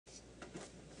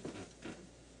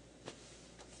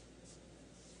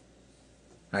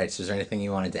Alright, so is there anything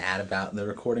you wanted to add about the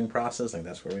recording process? Like,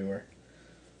 that's where we were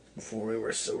before we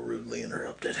were so rudely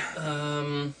interrupted.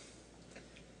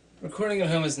 Recording at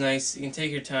home is nice. You can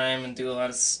take your time and do a lot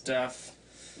of stuff.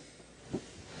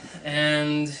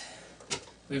 And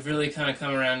we've really kind of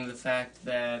come around to the fact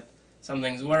that some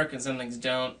things work and some things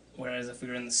don't. Whereas if we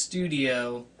were in the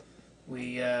studio,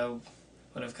 we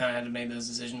would have kind of had to make those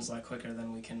decisions a lot quicker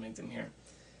than we can make them here.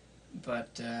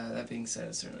 But that being said,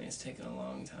 it certainly has taken a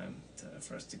long time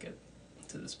for us to get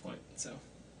to this point. So,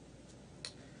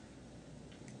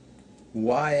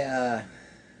 Why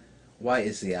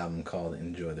is the album called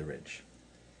Enjoy the Ridge?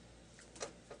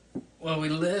 well, we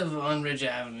live on Ridge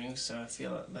Avenue, so I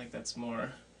feel like it's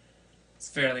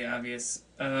fairly obvious.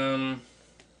 I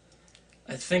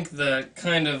think the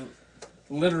kind of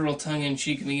literal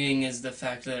tongue-in-cheek meaning is the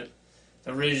fact that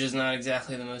the Ridge is not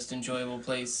exactly the most enjoyable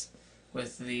place,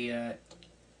 with the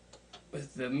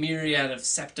myriad of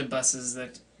SEPTA buses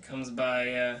that come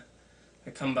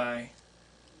by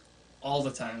all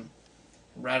the time,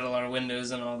 rattle our windows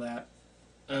and all that.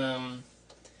 And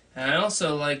I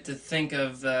also like to think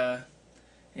of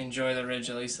Enjoy the Ridge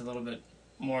at least a little bit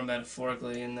more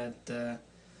metaphorically, in that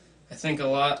I think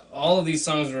all of these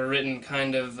songs were written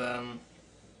kind of,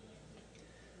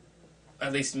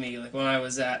 at least me, like when I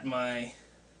was at my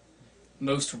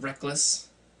most reckless,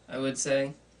 I would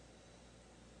say.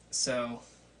 So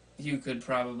you could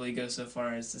probably go so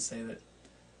far as to say that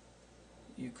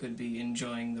you could be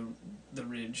enjoying the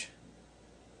ridge.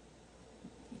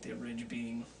 The ridge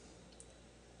being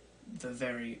the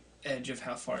very edge of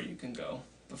how far you can go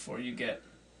before you get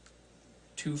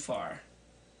too far.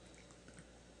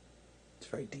 It's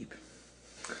very deep.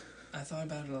 I thought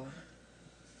about it a lot.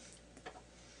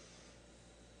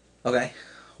 Okay,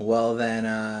 well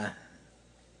then,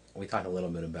 we talked a little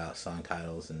bit about song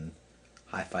titles and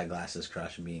Hi-Fi Glasses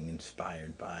Crush being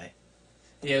inspired by...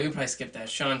 Yeah, we probably skipped that.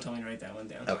 Sean told me to write that one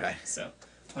down. Okay. So,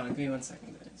 hold on, give me 1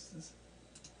 second, guys.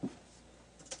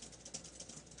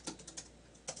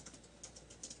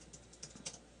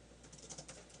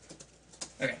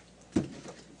 Okay.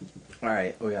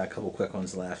 Alright, we got a couple quick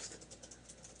ones left.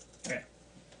 Okay.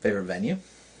 Favorite venue?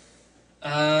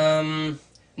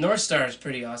 North Star is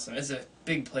pretty awesome. It's a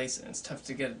big place, and it's tough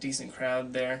to get a decent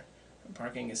crowd there.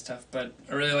 Parking is tough, but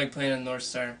I really like playing in North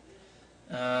Star.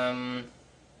 Where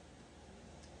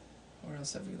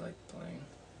else have we liked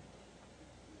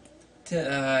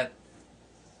playing?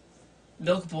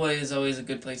 Milk Boy is always a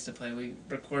good place to play. We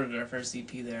recorded our first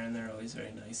EP there, and they're always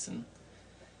very nice and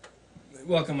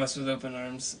welcome us with open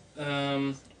arms.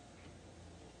 Yeah,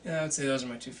 I would say those are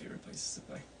my two favorite places to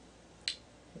play.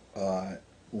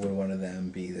 Would one of them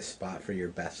be the spot for your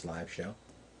best live show?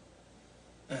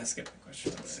 Skip that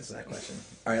question. Skip that question.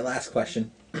 Alright, last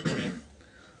question. We'll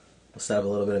set up a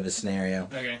little bit of a scenario.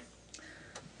 Okay.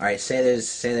 Alright, say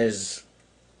there's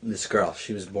this girl.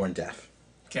 She was born deaf.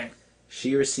 Okay.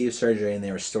 She received surgery and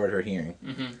they restored her hearing.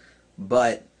 Mm-hmm.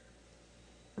 But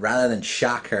rather than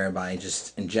shock her by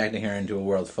just injecting her into a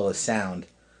world full of sound,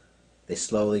 they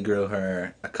slowly grew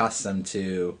her accustomed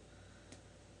to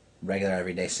regular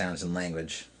everyday sounds and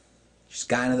language. She's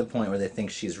gotten to the point where they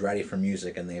think she's ready for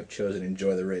music and they have chosen to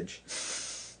Enjoy the Ridge.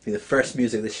 Be the first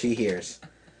music that she hears.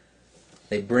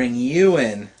 They bring you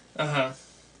in Uh-huh.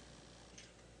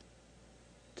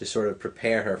 to sort of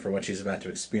prepare her for what she's about to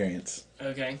experience.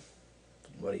 Okay.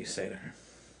 What do you say to her?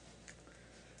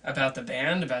 About the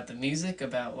band? About the music?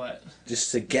 About what?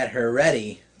 Just to get her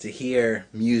ready to hear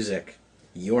music.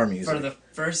 Your music. For the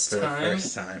first For time? the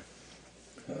first time.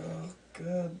 Oh,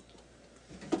 God.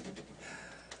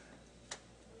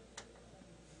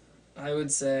 I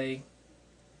would say...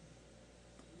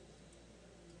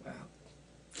 Wow.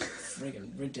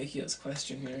 Friggin' ridiculous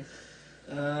question here.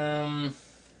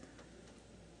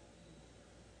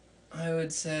 I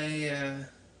would say,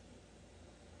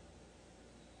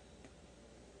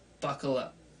 buckle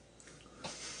up.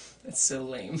 That's so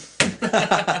lame.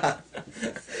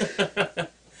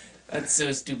 That's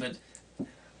so stupid.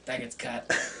 That gets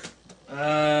cut.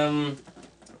 I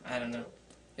don't know.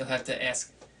 You'll have to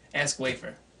ask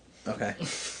Wafer. Okay.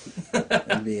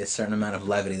 There'd be a certain amount of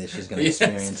levity that she's going to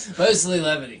experience. Yes, mostly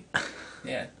levity.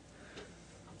 Yeah.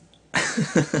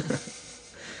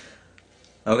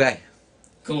 Okay.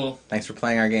 Cool. Thanks for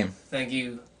playing our game. Thank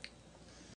you.